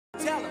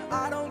Tell them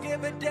I don't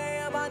give a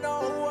damn, I know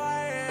who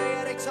I am.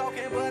 Yeah, they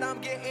talking, but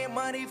I'm getting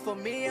money for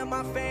me and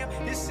my fam.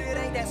 This shit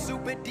ain't that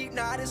super deep,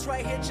 nah, this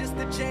right here just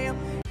the jam.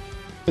 What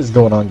is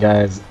going on,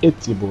 guys?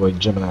 It's your boy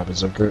Gemini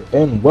Berserker,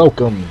 and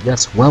welcome,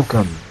 yes,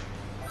 welcome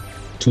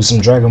to some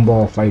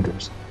Dragonball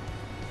FighterZ.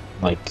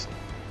 Like,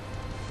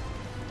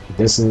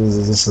 this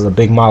is a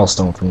big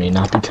milestone for me,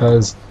 not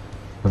because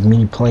of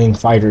me playing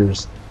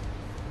FighterZ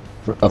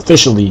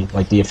officially,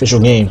 like the official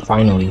game,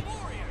 finally,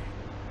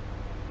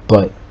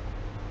 but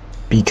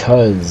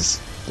because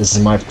this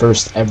is my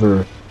first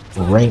ever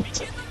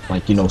ranked,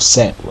 like, you know,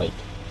 set. Like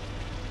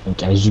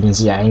as you can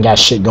see, I ain't got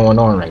shit going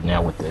on right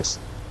now with this.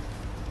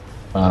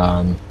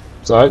 So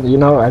I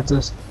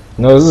just,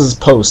 this is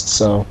post,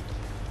 so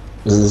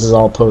this is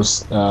all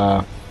post,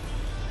 what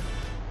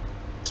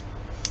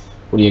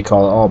do you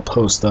call it, all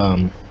post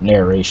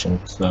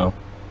narration, so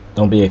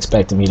don't be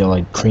expecting me to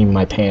like cream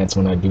my pants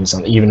when I do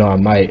something, even though I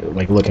might,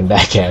 like, looking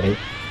back at it.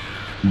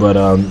 But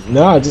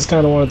no, I just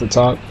kind of wanted to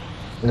talk,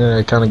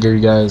 kind of give you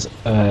guys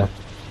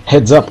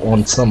heads up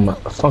on some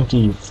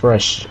funky,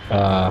 fresh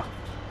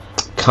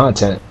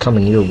content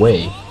coming your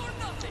way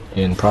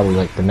in probably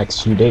like the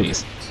next few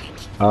days.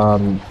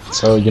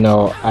 So, you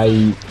know,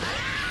 I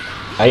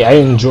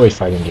enjoy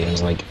fighting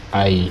games. Like,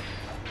 I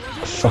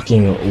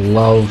fucking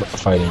love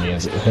fighting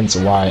games, hence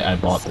why I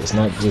bought this,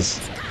 not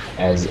just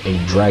as a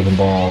Dragon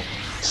Ball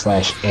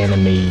 /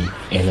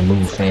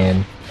 anew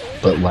fan,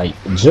 but like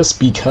just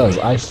because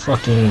I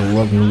fucking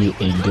love me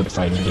a good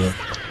fighting game.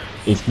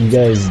 If you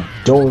guys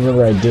don't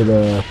remember, I did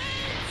a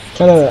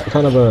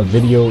kind of a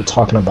video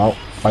talking about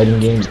fighting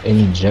games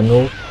in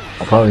general.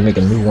 I'll probably make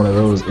a new one of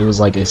those. It was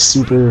like a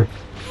super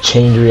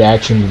chain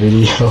reaction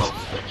video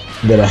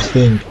that I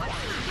think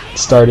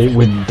started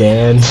with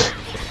Dan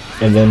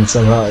and then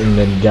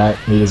got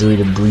made his way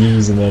to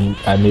Breeze, and then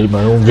I made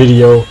my own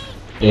video,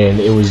 and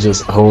it was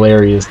just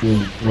hilarious,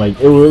 dude. Like,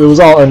 it was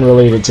all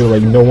unrelated to,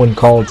 like, no one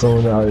called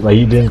someone out. Like,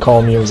 he didn't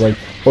call me. It was like,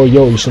 oh,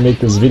 yo, you should make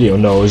this video.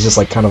 No, it was just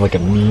like kind of like a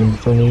meme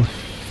for me.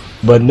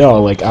 But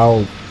no, like,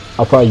 I'll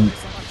probably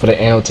put an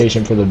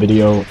annotation for the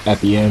video at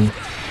the end,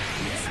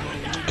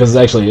 because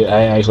I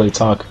actually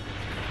talk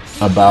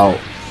about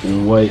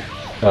what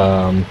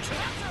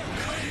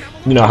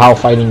you know, how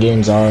fighting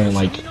games are, and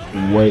like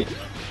what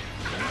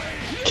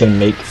can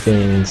make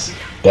things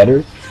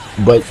better.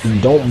 But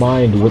don't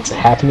mind what's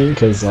happening,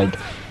 because like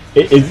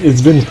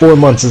it's been 4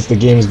 months since the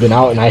game's been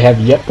out, and I have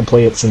yet to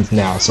play it since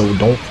now. So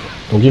don't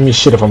give me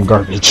shit if I'm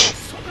garbage.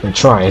 I'm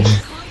trying.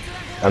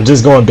 I'm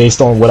just going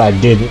based on what I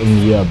did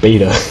in the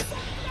beta.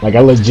 Like, I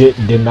legit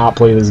did not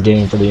play this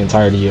game for the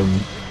entirety of,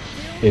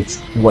 it's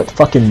what,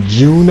 fucking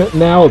June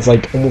now? It's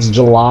like almost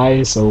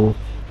July, so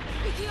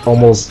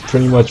almost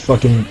pretty much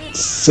fucking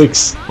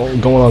 6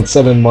 going on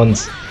 7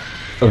 months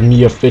of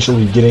me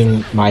officially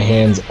getting my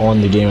hands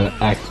on the game and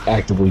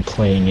actively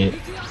playing it.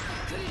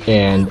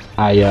 And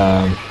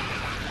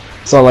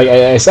so like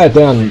I sat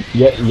down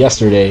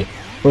yesterday.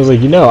 I was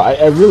like, you know,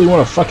 I really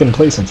want to fucking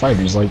play some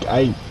fighters. Like,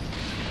 I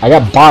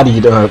got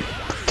bodied in a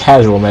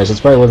casual match. It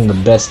probably wasn't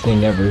the best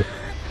thing ever.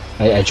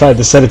 I tried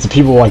to set it to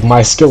people like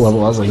my skill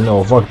level. I was like,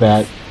 no, fuck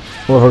that.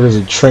 Motherfuckers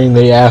would train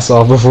their ass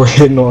off before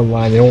hitting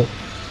online.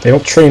 They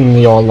don't train in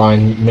the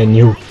online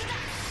menu.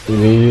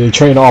 They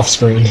train off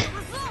screen.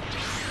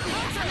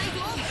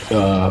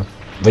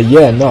 But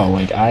yeah, no,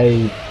 like,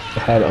 I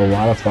had a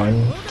lot of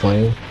fun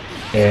playing,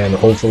 and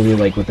hopefully,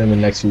 like, within the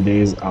next few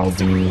days, I'll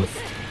do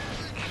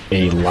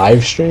a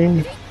live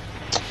stream.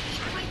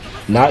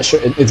 Not sure,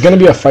 it's gonna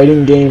be a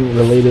fighting game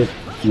related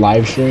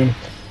live stream.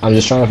 I'm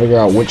just trying to figure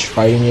out which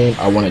fighting game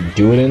I want to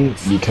do it in,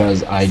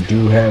 because I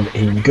do have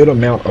a good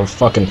amount of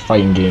fucking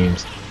fighting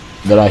games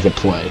that I could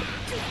play.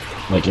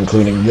 Like,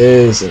 including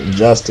this,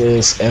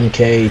 Injustice,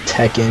 MK,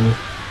 Tekken.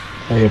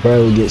 I could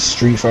probably get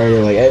Street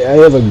Fighter. Like, I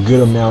have a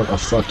good amount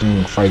of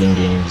fucking fighting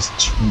games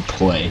to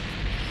play,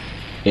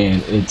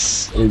 and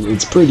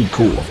it's pretty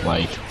cool.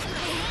 Like,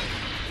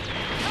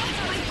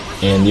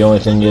 and the only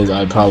thing is,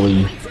 I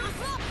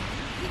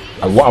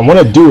want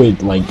to do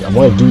it, like, I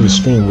want to do the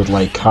stream with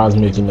like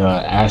Cosmic and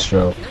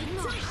Astro,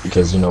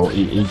 because, you know,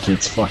 it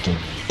gets fucking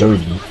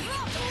dirty,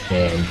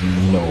 and,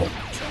 you know,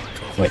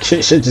 like,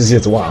 shit just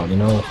gets wild, you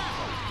know.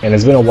 And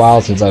it's been a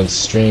while since I've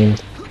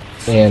streamed,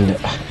 and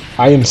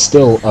I am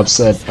still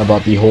upset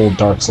about the whole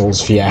Dark Souls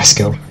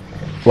fiasco.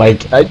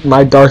 Like,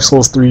 my Dark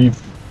Souls 3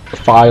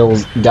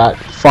 files got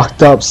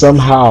fucked up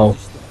somehow,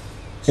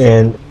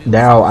 and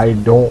now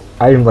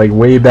I'm like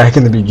way back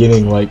in the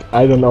beginning. Like,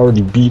 I done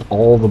already beat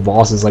all the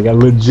bosses. Like, I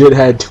legit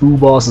had 2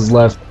 bosses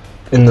left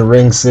in the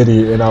Ring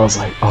City, and I was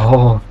like,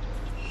 oh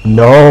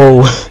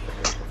no,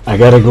 I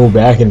gotta go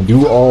back and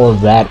do all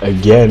of that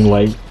again.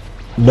 Like,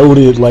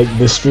 noted, like,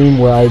 the stream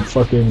where I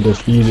fucking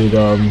defeated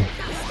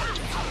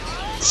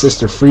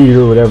Sister Freed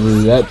or whatever,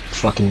 that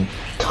fucking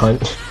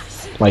cunt.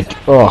 Like,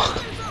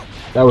 ugh,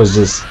 that was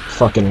just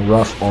fucking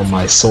rough on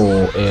my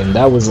soul. And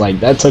that was like,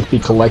 that took the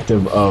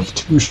collective of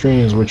 2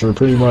 streams, which were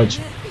pretty much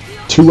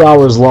 2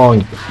 hours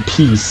long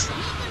piece.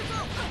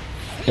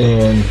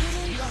 And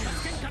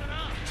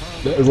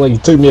It's like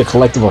it took me a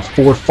collective of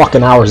 4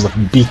 fucking hours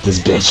to beat this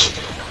bitch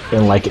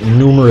in like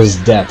numerous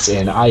deaths,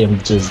 and I am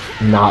just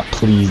not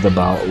pleased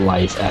about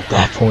life at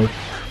that point.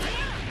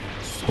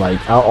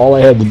 Like, all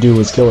I had to do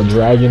was kill a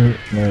dragon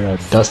and a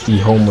dusty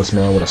homeless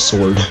man with a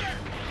sword.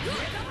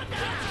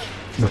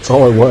 That's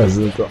all it was.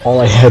 That's all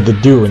I had to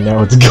do, and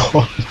now it's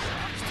gone.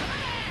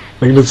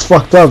 Like, it's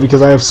fucked up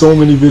because I have so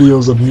many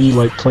videos of me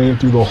like playing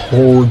through the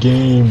whole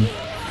game,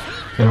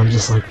 and I'm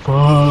just like,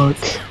 fuck.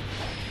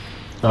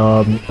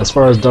 As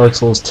far as Dark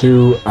Souls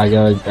 2, I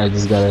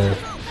just gotta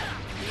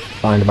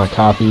find my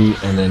copy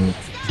and then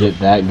get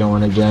that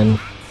going again.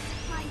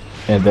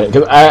 And then,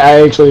 cause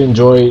I actually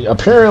enjoy.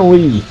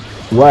 Apparently,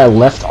 where I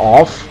left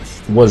off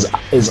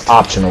is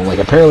optional. Like,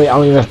 apparently I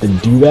don't even have to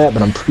do that,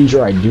 but I'm pretty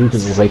sure I do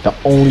because it's like the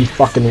only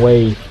fucking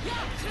way.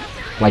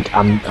 Like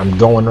I'm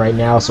going right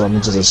now, so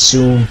I'm just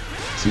assume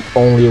it's the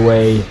only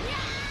way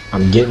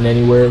I'm getting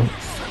anywhere.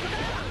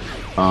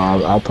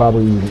 I'll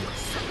probably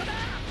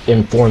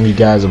inform you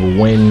guys of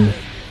when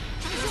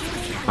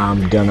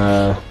I'm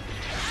gonna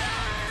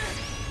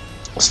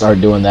start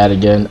doing that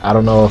again. I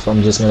don't know if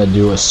I'm just gonna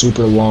do a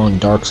super long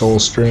Dark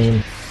Souls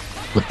stream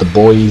with the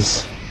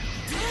boys,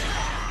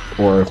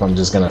 or if I'm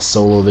just gonna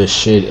solo this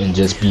shit and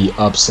just be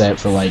upset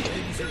for like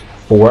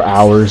 4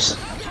 hours.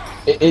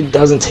 It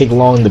doesn't take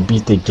long to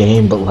beat the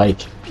game, but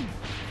like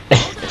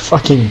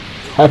fucking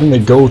having to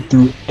go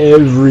through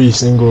every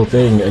single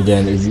thing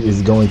again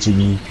is going to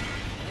be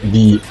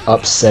the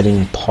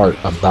upsetting part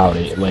about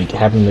it. Like,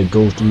 having to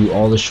go through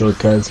all the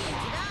shortcuts,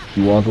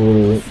 do all the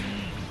little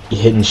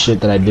hidden shit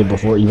that I did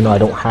before, even though I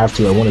don't have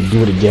to. I want to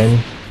do it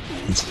again.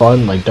 It's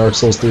fun. Like, Dark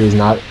Souls 3 is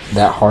not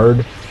that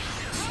hard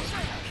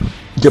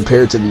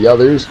compared to the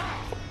others,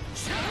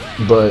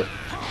 but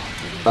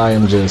I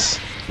am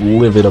just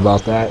livid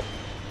about that.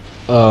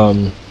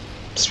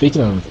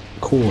 Speaking of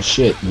cool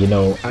shit, you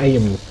know,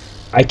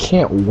 I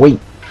can't wait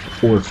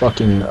for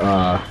fucking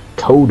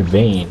Code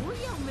Vein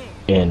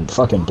and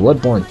fucking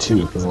Bloodborne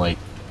 2, because like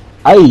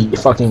I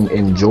fucking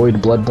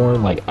enjoyed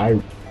Bloodborne. Like,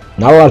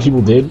 not a lot of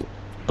people did,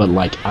 but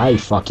like I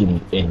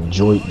fucking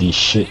enjoyed the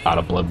shit out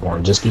of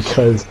Bloodborne just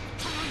because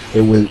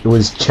it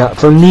was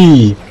for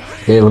me.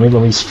 Okay, let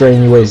me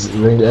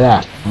strenuate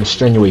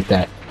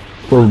that.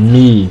 For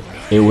me,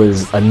 it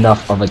was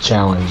enough of a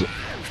challenge,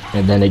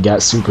 and then it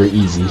got super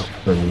easy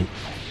for me,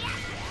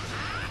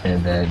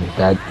 and then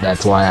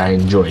that's why I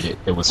enjoyed it.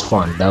 It was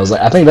fun. That was,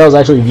 I think that was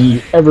actually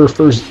the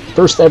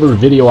first ever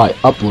video I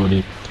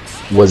uploaded,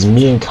 was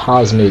me and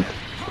Cosmic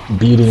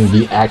beating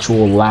the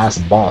actual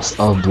last boss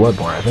of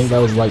Bloodborne. I think that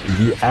was like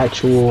the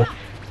actual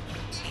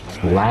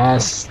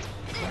last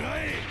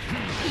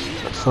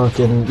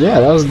fucking, yeah,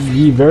 that was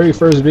the very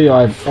first video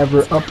I've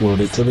ever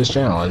uploaded to this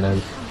channel,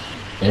 and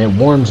it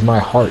warms my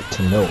heart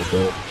to know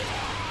that,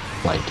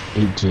 like,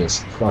 it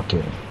just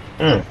fucking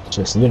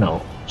just, you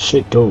know,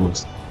 shit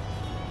goes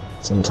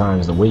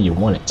sometimes the way you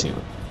want it to.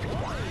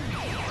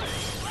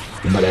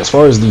 But as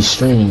far as the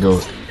streaming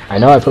goes, I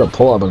know I put a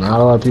poll up, but not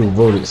a lot of people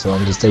voted, so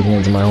I'm just taking it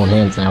into my own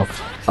hands now.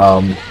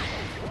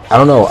 I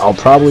don't know, I'll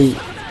probably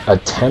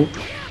attempt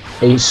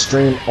a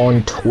stream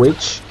on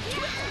Twitch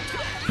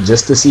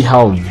just to see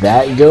how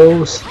that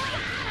goes.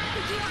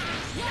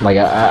 Like,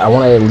 I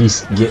want to at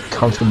least get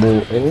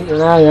comfortable, and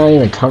not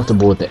even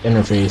comfortable with the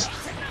interface,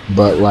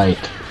 but like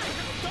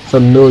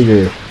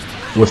familiar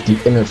with the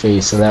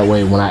interface, so that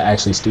way when I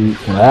actually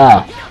when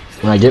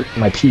I get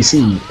my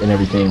PC and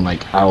everything,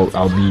 like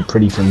I'll be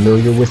pretty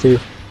familiar with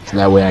it, so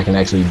that way I can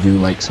actually do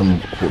like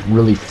some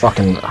really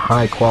fucking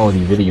high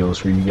quality videos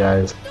for you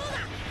guys.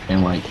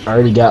 And like, I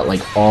already got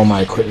like all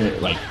my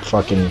equipment like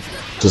fucking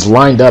just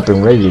lined up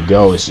and ready to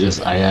go. It's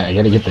just I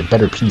gotta get the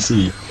better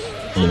PC.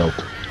 You know,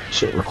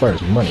 shit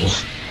requires money.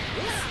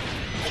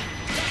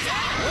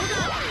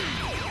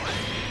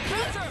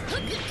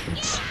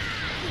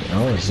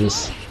 It's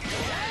just,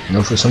 you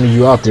know, for some of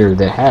you out there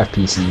that have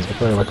PCs, they're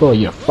probably like, oh,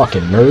 you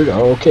fucking nerd.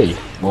 Oh, okay,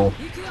 well,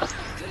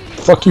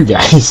 fuck you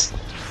guys.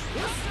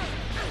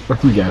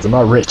 Fuck you guys, I'm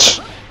not rich.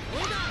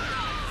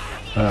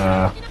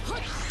 But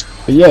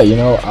yeah, you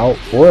know,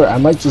 I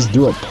might just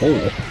do a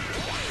poll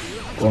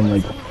on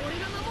like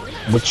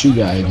what you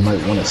guys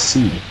might want to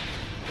see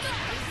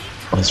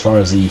as far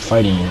as the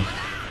fight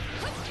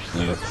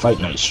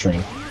night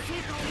stream.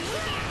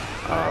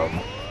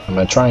 I'm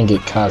gonna try and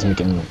get Cosmic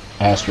and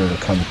Astro to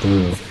come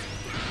through,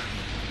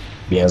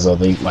 because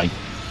they, like,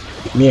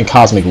 me and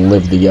Cosmic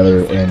live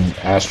together, and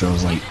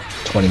Astro's like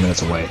 20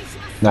 minutes away.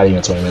 Not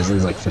even 20 minutes,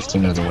 it's like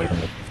 15 minutes away from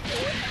me.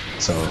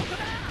 So,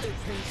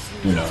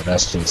 you know,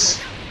 that's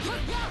just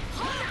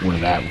where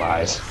that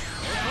lies.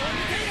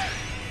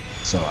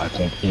 So I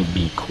think it'd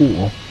be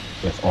cool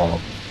if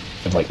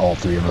like all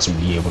three of us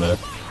would be able to,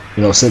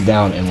 you know, sit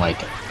down and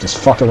like just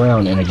fuck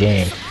around in a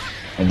game,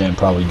 and then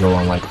probably go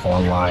on like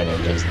online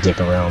and just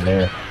dick around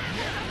there.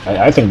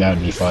 I think that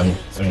would be fun.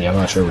 I mean, I'm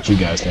not sure what you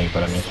guys think,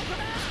 but I mean,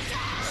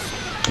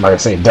 like I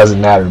say, it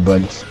doesn't matter,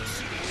 but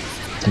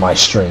it's my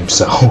stream,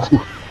 so.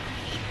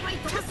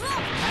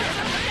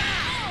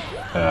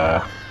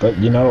 But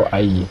you know,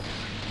 I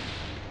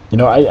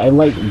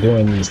like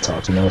doing these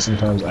talks. You know,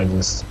 sometimes I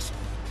just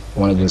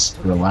want to just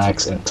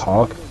relax and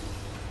talk.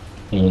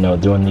 And, you know,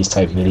 doing these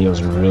type of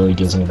videos really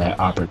gives me that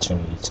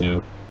opportunity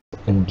to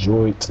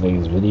enjoy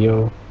today's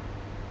video.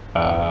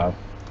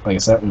 Like I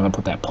said, I'm going to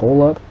put that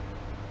poll up.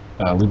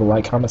 Leave a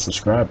like, comment,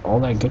 subscribe, all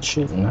that good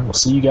shit, and I will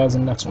see you guys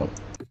in the next one.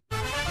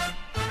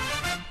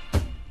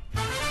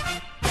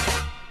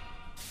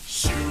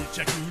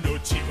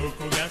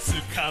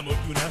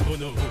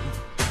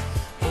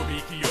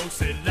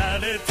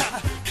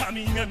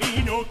 神々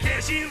の化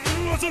身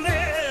恐れ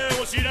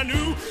を知らぬ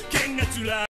剣がつら